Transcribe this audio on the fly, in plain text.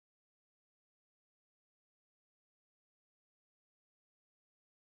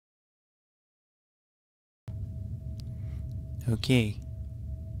Okay.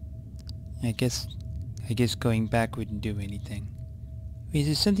 I guess going back wouldn't do anything. Wait, is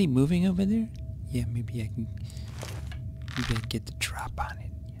there something moving over there? Yeah, maybe I can get the drop on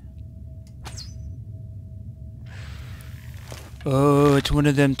it. Yeah. Oh, it's one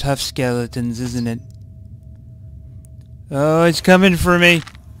of them tough skeletons, isn't it? Oh, it's coming for me.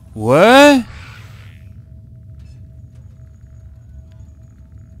 What?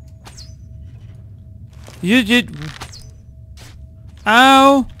 You did...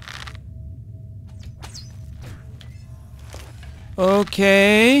 Ow!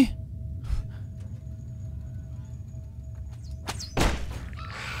 Okay.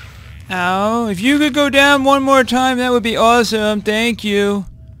 Ow. If you could go down one more time, that would be awesome. Thank you.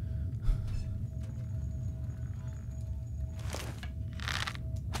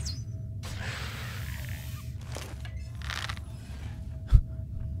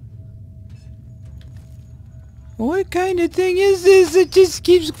 What kind of thing is this? It just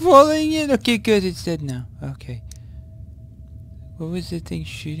keeps falling in. Okay, good. It's dead now. Okay. What was the thing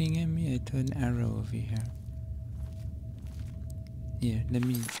shooting at me? I threw an arrow over here. Here,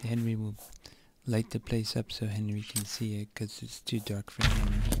 Henry will light the place up so Henry can see it, because it's too dark for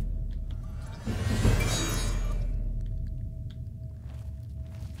Henry.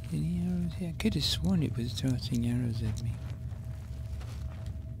 Any arrows? Yeah, I could have sworn it was tossing arrows at me.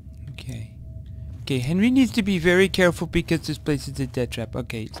 Okay. Okay, Henry needs to be very careful because this place is a death trap.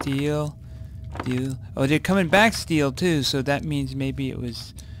 Okay, steel. Oh, they're coming back steel too, so that means maybe it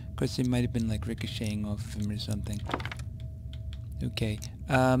was... Of course, it might have been like ricocheting off of him or something. Okay,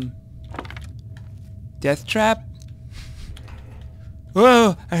 death trap?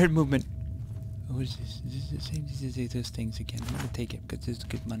 Whoa! I heard movement. Oh, what is this? Is this the same as those things again? I'm gonna take it because it's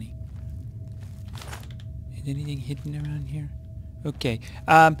good money. Is anything hidden around here? Okay,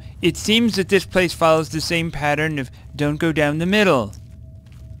 it seems that this place follows the same pattern of don't go down the middle.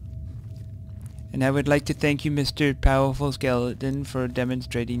 And I would like to thank you, Mr. Powerful Skeleton, for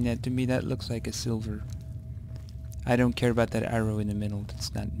demonstrating that to me. That looks like a silver. I don't care about that arrow in the middle.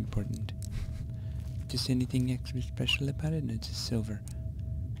 That's not important. Just anything extra special about it? No, it's just silver.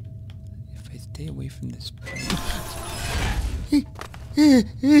 If I stay away from the spikes... Stay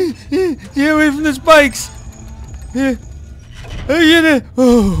away from the spikes!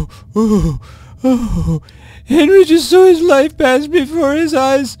 Oh. Henry just saw his life pass before his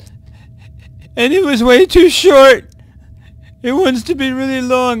eyes. And it was way too short. It wants to be really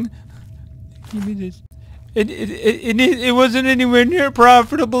long. Give me this. It wasn't anywhere near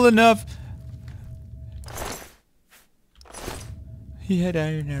profitable enough. He had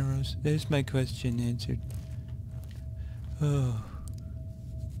iron arrows. There's my question answered. Oh.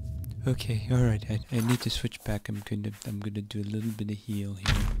 Okay, alright. I need to switch back. I'm gonna do a little bit of heal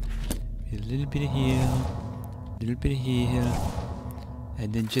here. A little bit of heal. A little bit of heal.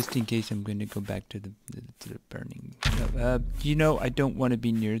 And then just in case, I'm going to go back to the burning. You know, I don't want to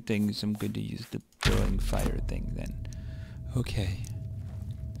be near things. I'm going to use the throwing fire thing then. Okay.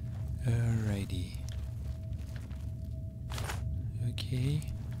 Alrighty. Okay.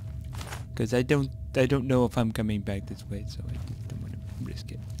 Because I don't know if I'm coming back this way, so I just don't want to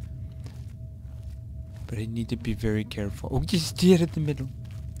risk it. But I need to be very careful. Oh, just steer at the middle.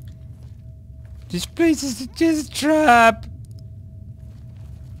 This place is just a trap.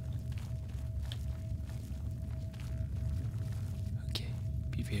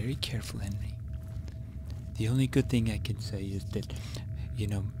 Very careful, Henry. The only good thing I can say is that, you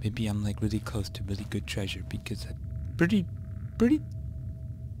know, maybe I'm like really close to really good treasure because I'm pretty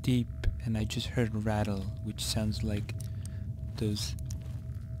deep, and I just heard a rattle, which sounds like those...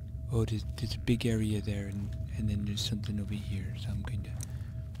 Oh, there's a big area there, and then there's something over here, so I'm going to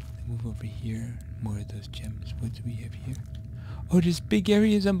move over here. More of those gems. What do we have here? Oh, there's big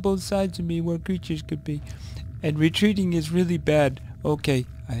areas on both sides of me where creatures could be, and retreating is really bad. Okay,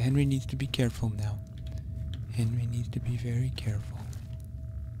 Henry needs to be careful now. Henry needs to be very careful.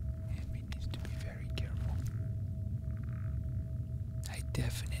 Henry needs to be very careful. I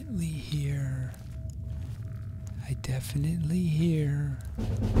definitely hear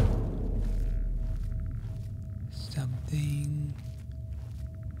something.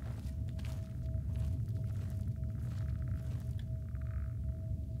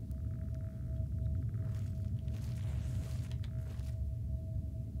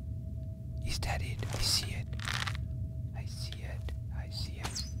 Is that it? I see it. I see it. I see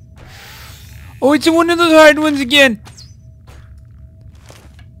it. Oh, it's one of those hard ones again.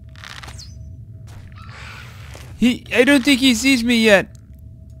 I don't think he sees me yet.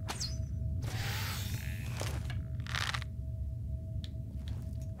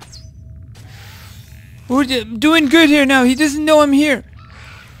 We're doing good here now. He doesn't know I'm here.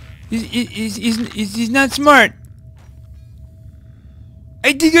 He's not smart.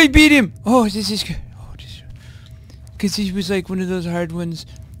 I think I beat him. Oh, this is good. Oh, this, because he was like one of those hard ones,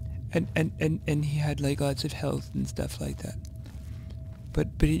 and he had like lots of health and stuff like that. But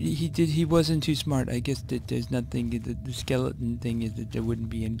he wasn't too smart. I guess that there's nothing. The skeleton thing is that there wouldn't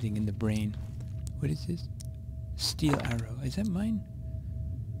be anything in the brain. What is this? Steel arrow. Is that mine?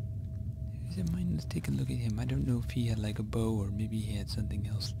 Is that mine? Let's take a look at him. I don't know if he had like a bow or maybe he had something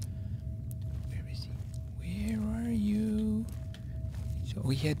else. Where is he? Where are you? So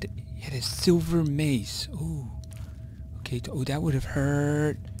he had a silver mace. Oh, okay. Oh, that would have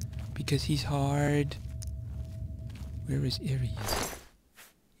hurt because he's hard. Where is Aries?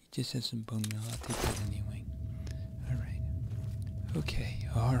 He just has some bone meal. I'll take that anyway. All right. Okay.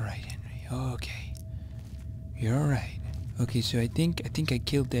 All right, Henry. Okay. You're all right. Okay, so I think I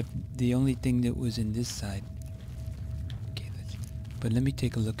killed the only thing that was in this side. Okay, but let me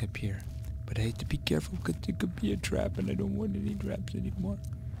take a look up here. But I have to be careful because it could be a trap, and I don't want any traps anymore.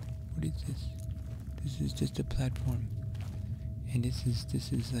 What is this? This is just a platform, and this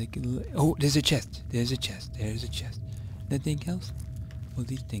is like oh, there's a chest. There's a chest. There's a chest. Nothing else. Well,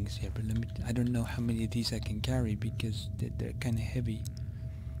 these things here, but I don't know how many of these I can carry because they're kind of heavy.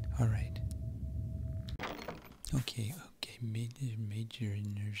 All right. Okay. Major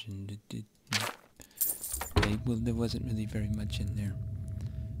immersion. Okay, well, there wasn't really very much in there.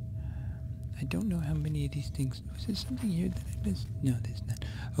 I don't know how many of these things. Was there something here that I missed? No, there's not.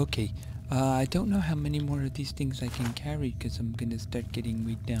 Okay, I don't know how many more of these things I can carry because I'm gonna start getting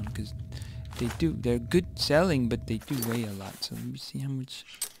weighed down because they're good selling, but they do weigh a lot. So let me see how much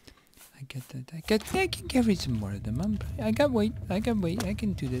I get. I can carry some more of them. I got weight. I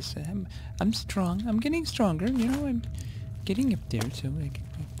can do this. I'm strong. I'm getting stronger. You know, I'm getting up there. So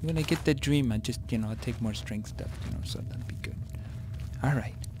when I get that dream, I'll take more strength stuff. So that'll be good. All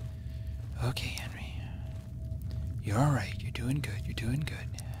right. Okay, Henry. You're all right. You're doing good. You're doing good.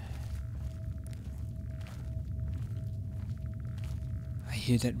 I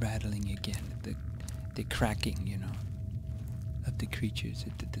hear that rattling again. The cracking, of the creatures,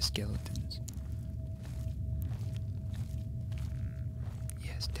 the skeletons.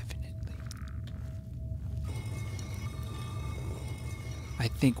 Yes, definitely. I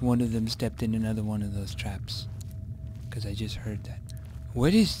think one of them stepped in another one of those traps. Because I just heard that.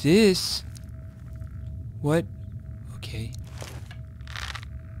 What is this? What? Okay.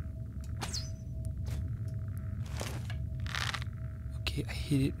 Okay, I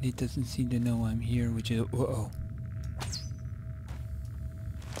hit it. It doesn't seem to know I'm here, which is... Uh-oh.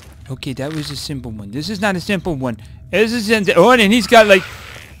 Okay, that was a simple one. This is not a simple one. This is oh, and he's got like...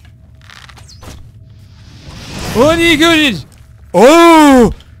 What are you goodness?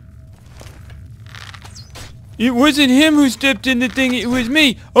 Oh! It wasn't him who stepped in the thing, it was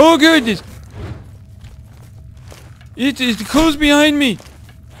me. Oh goodness! It's close behind me.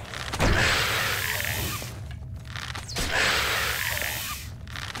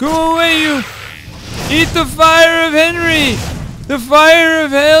 Go away, you! Eat the fire of Henry! The fire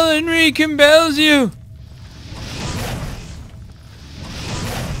of hell, Henry, compels you!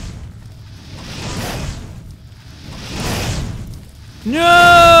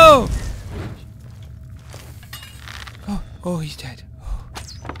 No! Oh, he's dead. Oh,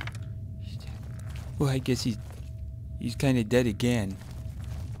 he's dead. Well, I guess he's kind of dead again.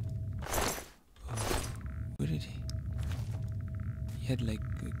 Oh, what did he? He had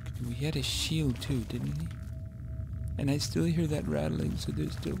he had a shield too, didn't he? And I still hear that rattling, so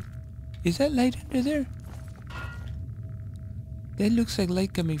there's still... Is that light under there? That looks like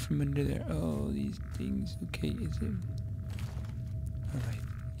light coming from under there. Oh, these things. Okay, is it? All right.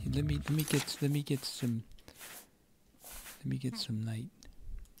 Let me get some light.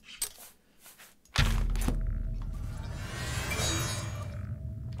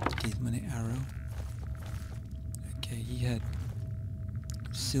 Okay, my arrow. Okay, he had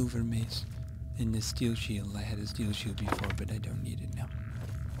silver mace and the steel shield. I had a steel shield before, but I don't need it now.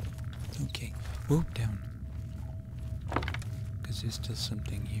 Okay. Whoa, down. Because there's still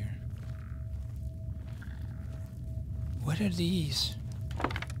something here. What are these?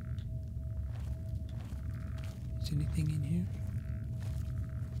 Is anything in here?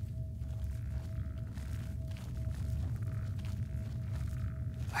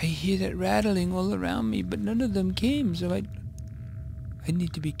 I hear that rattling all around me, but none of them came, so I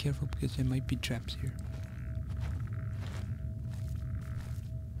need to be careful because there might be traps here.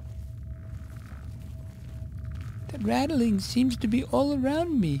 That rattling seems to be all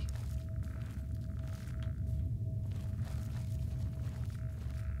around me.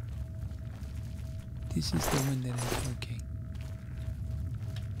 This is the one that I... Okay.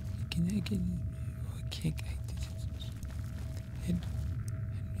 Can I get... Okay, this is...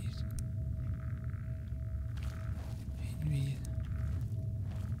 Henry...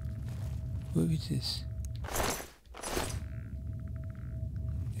 What was this?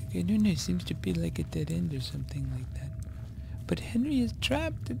 I don't know, it seems to be like a dead end or something like that. But Henry is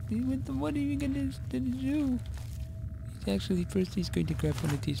trapped. What are you gonna do? Actually, first he's going to grab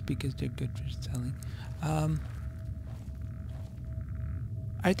one of these because they're good for selling.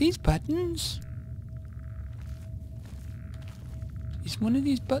 Are these buttons? Is one of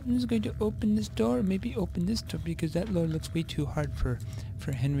these buttons going to open this door? Or maybe open this door, because that door looks way too hard for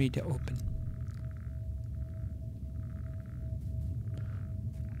Henry to open.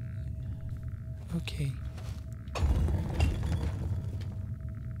 Okay.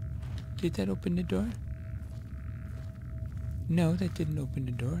 Did that open the door? No, that didn't open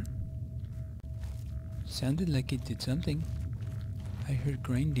the door. Sounded like it did something. I heard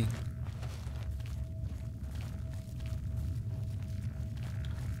grinding.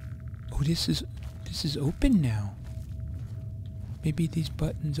 Oh, this is open now. Maybe these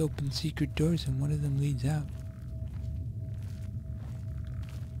buttons open secret doors and one of them leads out.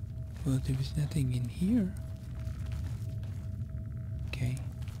 Well, there was nothing in here. Okay.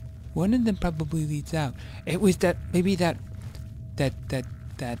 One of them probably leads out. It was that, maybe that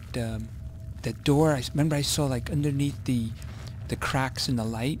door. I remember I saw like underneath the cracks in the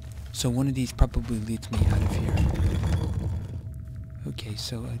light. So one of these probably leads me out of here. Okay,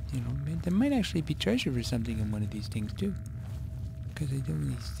 so you know, there might actually be treasure or something in one of these things too, because I don't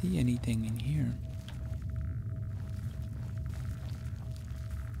really see anything in here.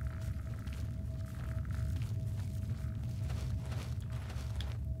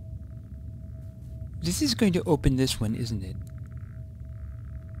 This is going to open this one, isn't it?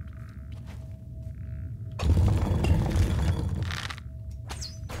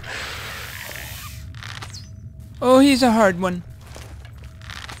 Oh, he's a hard one.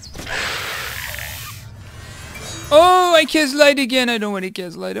 Oh, I cast light again. I don't want to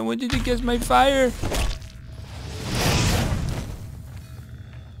cast light. I wanted to cast my fire.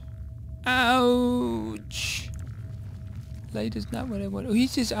 Ouch. Light is not what I want. Oh,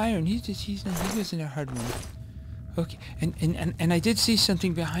 he's just iron. He wasn't a hard one. Okay, and I did see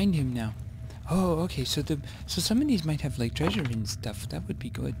something behind him now. Oh, okay. So some of these might have like treasure and stuff. That would be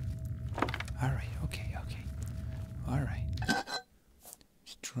good. All right. Okay. All right.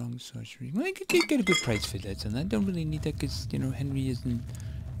 Strong sorcery. Well, I could get a good price for that, and I don't really need that because, you know, Henry isn't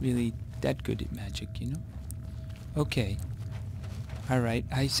really that good at magic, you know. Okay. All right.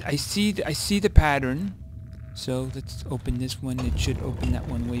 I see the pattern. So let's open this one. It should open that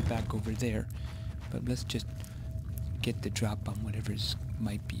one way back over there. But let's just get the drop on whatever's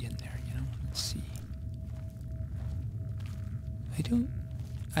might be in there, you know. Let's see.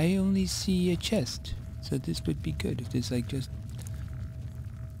 I only see a chest. So this would be good if there's like just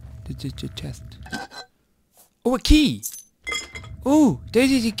a chest. Oh, a key! Oh, there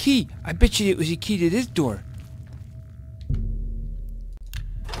is a key. I bet you it was a key to this door.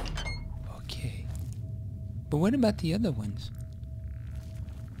 Okay. But what about the other ones?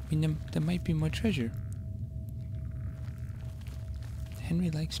 I mean, there might be more treasure. Henry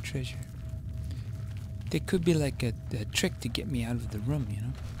likes treasure. There could be like a trick to get me out of the room, you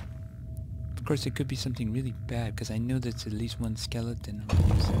know? Of course, it could be something really bad, because I know there's at least one skeleton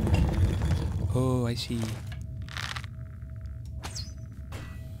around here somewhere. Oh, I see.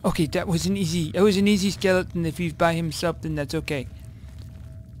 Okay, that was an easy skeleton. If he's by himself, then that's okay.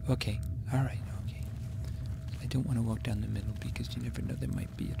 Okay, alright, okay. I don't want to walk down the middle, because you never know, there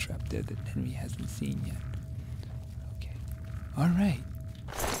might be a trap there that Henry hasn't seen yet. Okay, alright.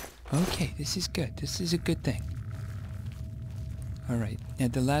 Okay, this is good. This is a good thing. Alright, now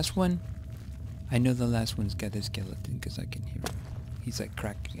the last one. I know the last one's got a skeleton because I can hear him. He's like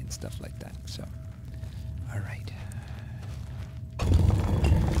cracking and stuff like that, so. Alright.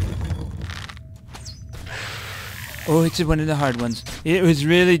 Oh, it's one of the hard ones. It was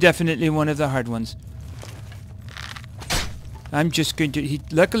really definitely one of the hard ones. I'm just going to...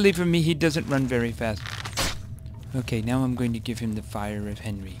 luckily for me, he doesn't run very fast. Okay, now I'm going to give him the fire of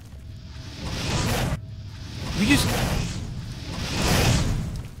Henry. We just...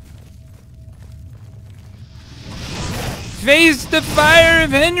 face the fire of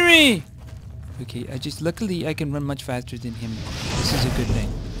Henry! Okay, luckily I can run much faster than him. This is a good thing.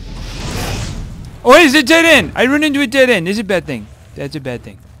 Oh, it's a dead end! I run into a dead end. It's a bad thing. That's a bad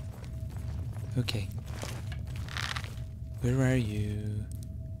thing. Okay. Where are you?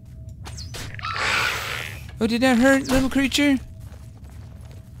 Oh, did that hurt, little creature?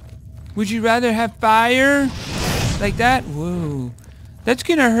 Would you rather have fire? Like that? Whoa. That's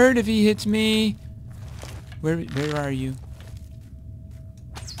gonna hurt if he hits me. Where are you?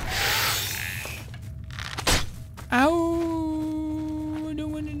 Ow! I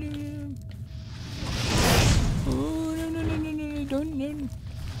don't want to do it. Oh, no. Don't, no.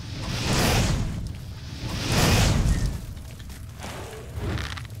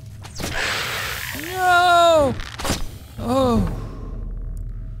 No! Oh.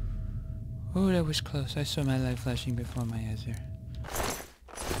 Oh, that was close. I saw my light flashing before my eyes there.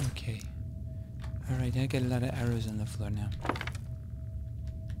 Okay. Alright, I got a lot of arrows on the floor now.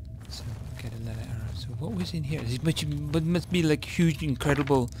 So, I got a lot of arrows. So, what was in here? This must be like huge,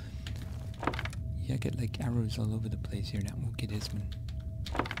 incredible... Yeah, I got like arrows all over the place here now. We'll get this one.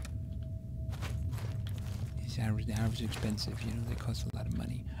 These arrows, the arrows are expensive, you know, they cost a lot of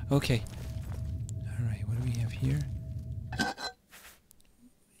money. Okay. Alright, what do we have here?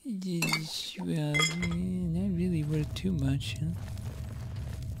 Well, not really worth too much, huh?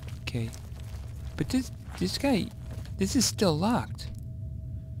 Okay. But this guy, this is still locked.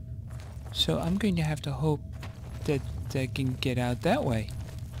 So I'm going to have to hope that I can get out that way.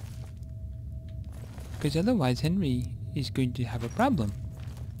 Because otherwise Henry is going to have a problem.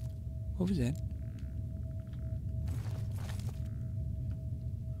 What was that?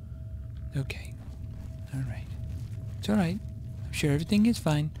 Okay. Alright. It's alright. I'm sure everything is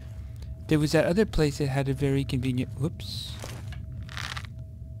fine. There was that other place that had a very convenient... Whoops.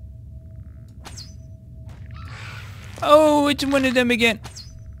 Oh, it's one of them again.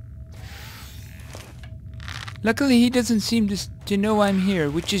 Luckily, he doesn't seem to know I'm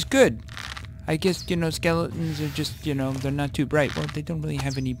here, which is good. I guess, you know, skeletons are just, you know, they're not too bright. Well, they don't really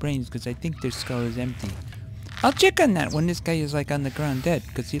have any brains because I think their skull is empty. I'll check on that when this guy is, like, on the ground dead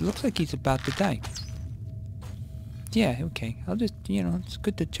because he looks like he's about to die. Yeah, okay. I'll just, you know, it's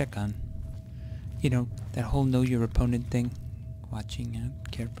good to check on. You know, that whole know your opponent thing. Watching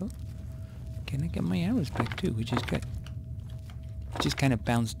out. Careful. Can I get my arrows back too, which is good. It just kind of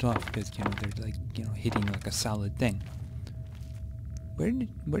bounced off because, you know, they're like, you know, hitting like a solid thing. Where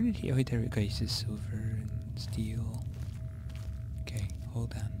did he... Oh, there we go. He says silver and steel. Okay,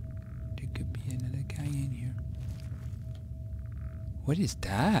 hold on. There could be another guy in here. What is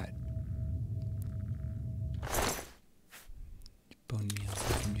that? Bone meal.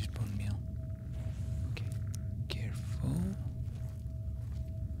 I can use bone meal. Okay. Careful.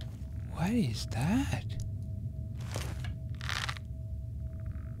 What is that?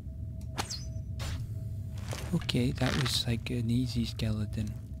 Okay, that was like an easy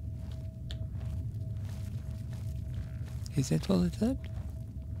skeleton. Is that all it's left?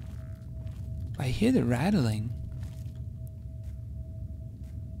 I hear the rattling.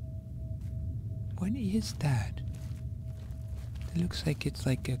 What is that? It looks like it's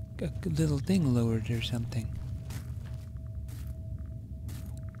like a little thing lowered or something.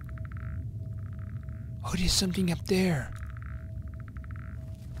 Oh, there's something up there.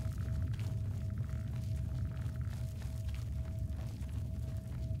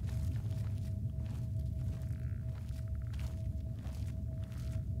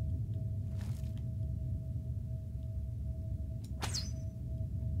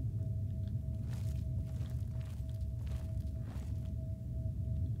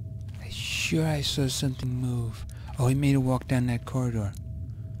 Sure, I saw something move. Oh, he made a walk down that corridor.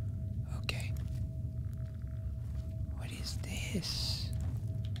 Okay. What is this?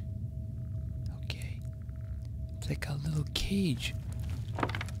 Okay. It's like a little cage.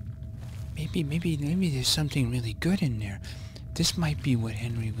 Maybe there's something really good in there. This might be what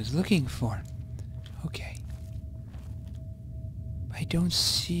Henry was looking for. Okay. I don't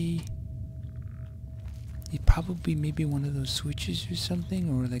see... It probably maybe one of those switches or something,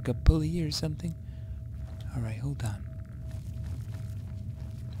 or like a pulley or something. Alright, hold on.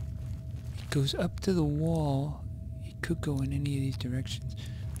 It goes up to the wall. It could go in any of these directions.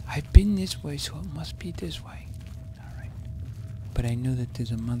 I've been this way, so it must be this way. Alright. But I know that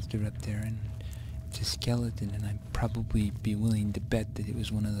there's a monster up there, and it's a skeleton, and I'd probably be willing to bet that it was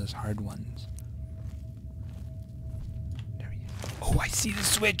one of those hard ones. There he is. Oh, I see the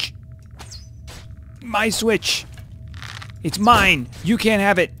switch! My switch! It's mine! You can't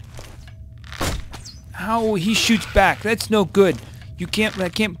have it! Ow, he shoots back. That's no good. I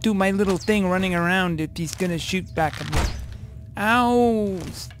can't do my little thing running around if he's gonna shoot back at me. Ow!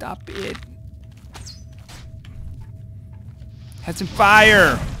 Stop it. Had some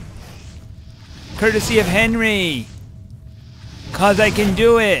fire! Courtesy of Henry! 'Cause I can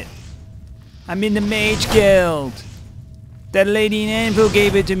do it! I'm in the Mage Guild! That lady in Anvil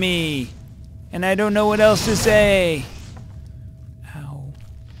gave it to me! And I don't know what else to say. Ow.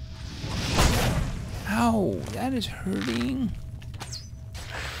 Ow! That is hurting.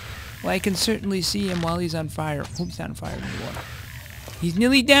 Well, I can certainly see him while he's on fire. Oh, he's on fire anymore. He's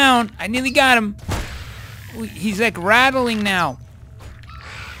nearly down. I nearly got him. Ooh, he's like rattling now.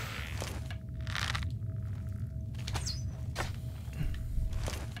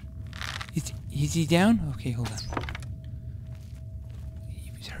 Is he down? Okay, hold on.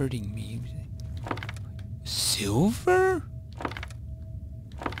 He was hurting me. Silver?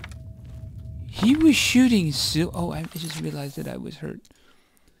 He was shooting Oh, I just realized that I was hurt.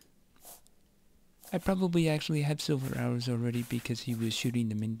 I probably actually have silver arrows already because he was shooting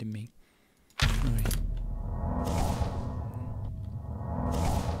them into me. Alright.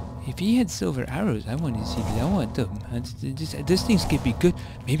 If he had silver arrows, I want to see that. I want them. This things could be good.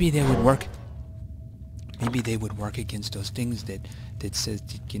 Maybe they would work. Maybe they would work against those things that says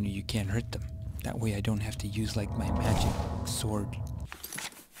that, you know, you can't hurt them. That way I don't have to use like my magic sword.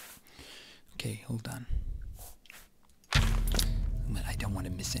 Okay, hold on. I don't want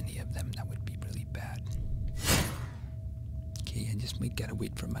to miss any of them. That would be really bad. Okay, I just gotta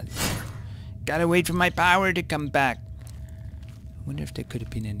wait for my power. Gotta wait for my power to come back. I wonder if there could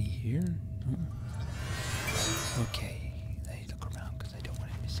have been any here. No. Okay, let me look around because I don't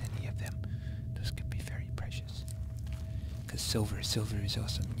want to miss any of them. Those could be very precious. Because silver is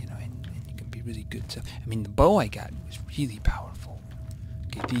awesome, you know, and you can be really good. So, I mean, the bow I got was really powerful.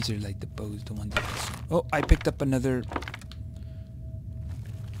 Okay, these are like the bows, the ones that oh, I picked up another.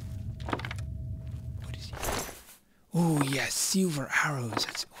 What is he? Oh, yes, silver arrows.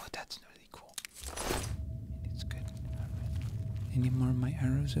 That's really cool. It's good. All right. Any more of my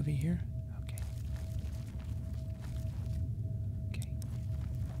arrows over here? Okay. Okay.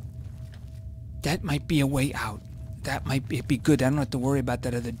 That might be a way out. That might be good. I don't have to worry about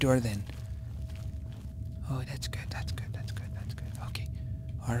that other door then. Oh, that's good. That's good. That's good. That's good. Okay.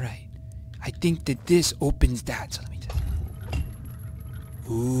 All right. I think that this opens that. So let me just.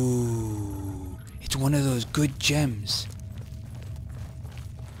 Ooh. It's one of those good gems.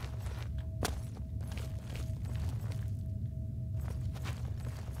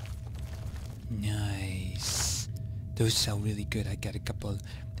 Nice. Those sell really good. I got a couple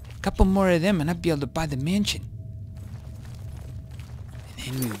more of them and I'll be able to buy the mansion.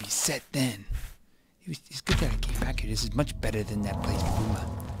 And then we'll be set then. It's good that I came back here. This is much better than that place, Puma.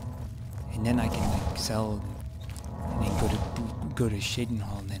 And then I can like sell and then go to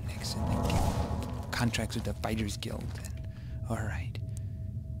Shadenhall then next and then get contracts with the Fighters Guild. And, all right.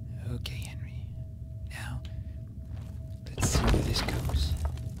 Okay, Henry. Now let's see where this goes.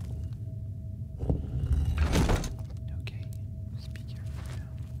 Okay, let's be careful now.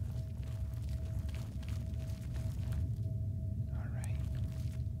 All right.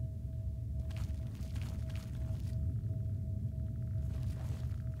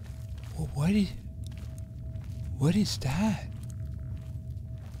 Well, what is that?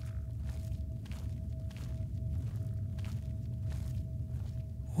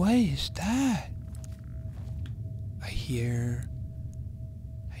 What is that? I hear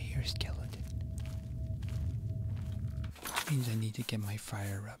a skeleton. Which means I need to get my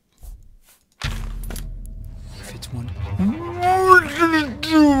fire up. If it's one. What did it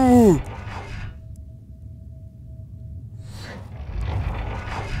do?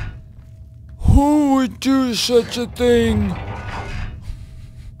 Who would do such a thing?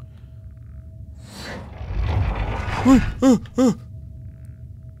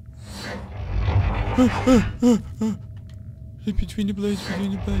 Between the blades.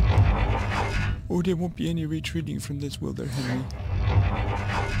 Oh, there won't be any retreating from this, will there, Henry?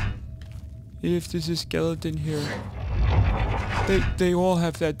 If there's a skeleton here, they all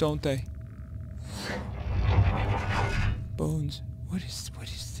have that, don't they? Bones. What is this? What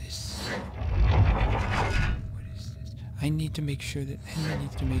is this? I need to make sure that Henry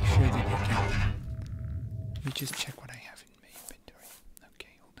needs to make sure that he can. Let me just check what I have in my inventory.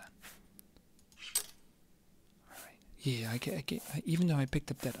 Okay, hold on. All right. Yeah, I even though I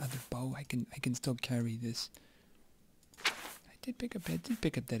picked up that other bow, I can still carry this. I did pick up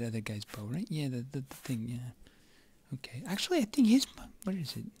that other guy's bow, right? Yeah, the thing. Yeah. Okay. Actually, I think his. What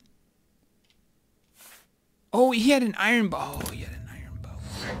is it? Oh, he had an iron bow. Oh, he had an iron bow.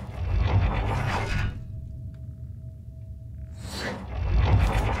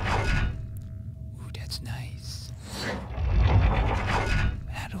 Ooh, that's nice.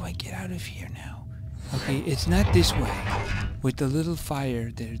 How do I get out of here now? Okay, it's not this way. With the little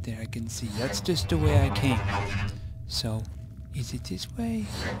fire there I can see. That's just the way I came. So, is it this way?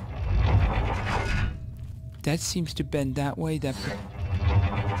 That seems to bend that way.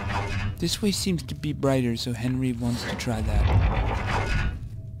 This way seems to be brighter, so Henry wants to try that.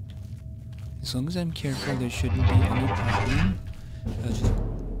 As long as I'm careful, there shouldn't be any problem. I'll just...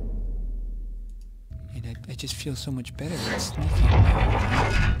 And I just feel so much better at sneaking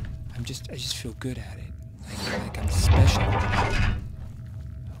now. I just feel good at it. Like I'm special.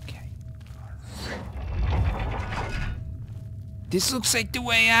 Okay. Alright. This looks like the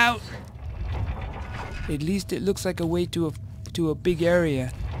way out! At least it looks like a way to a big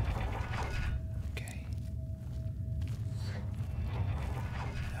area. Okay.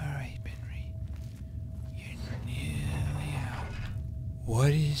 Alright, Benry. You're nearly out.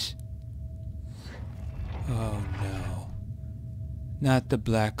 What is... Oh no. Not the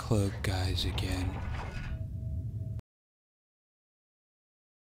black cloak guys again.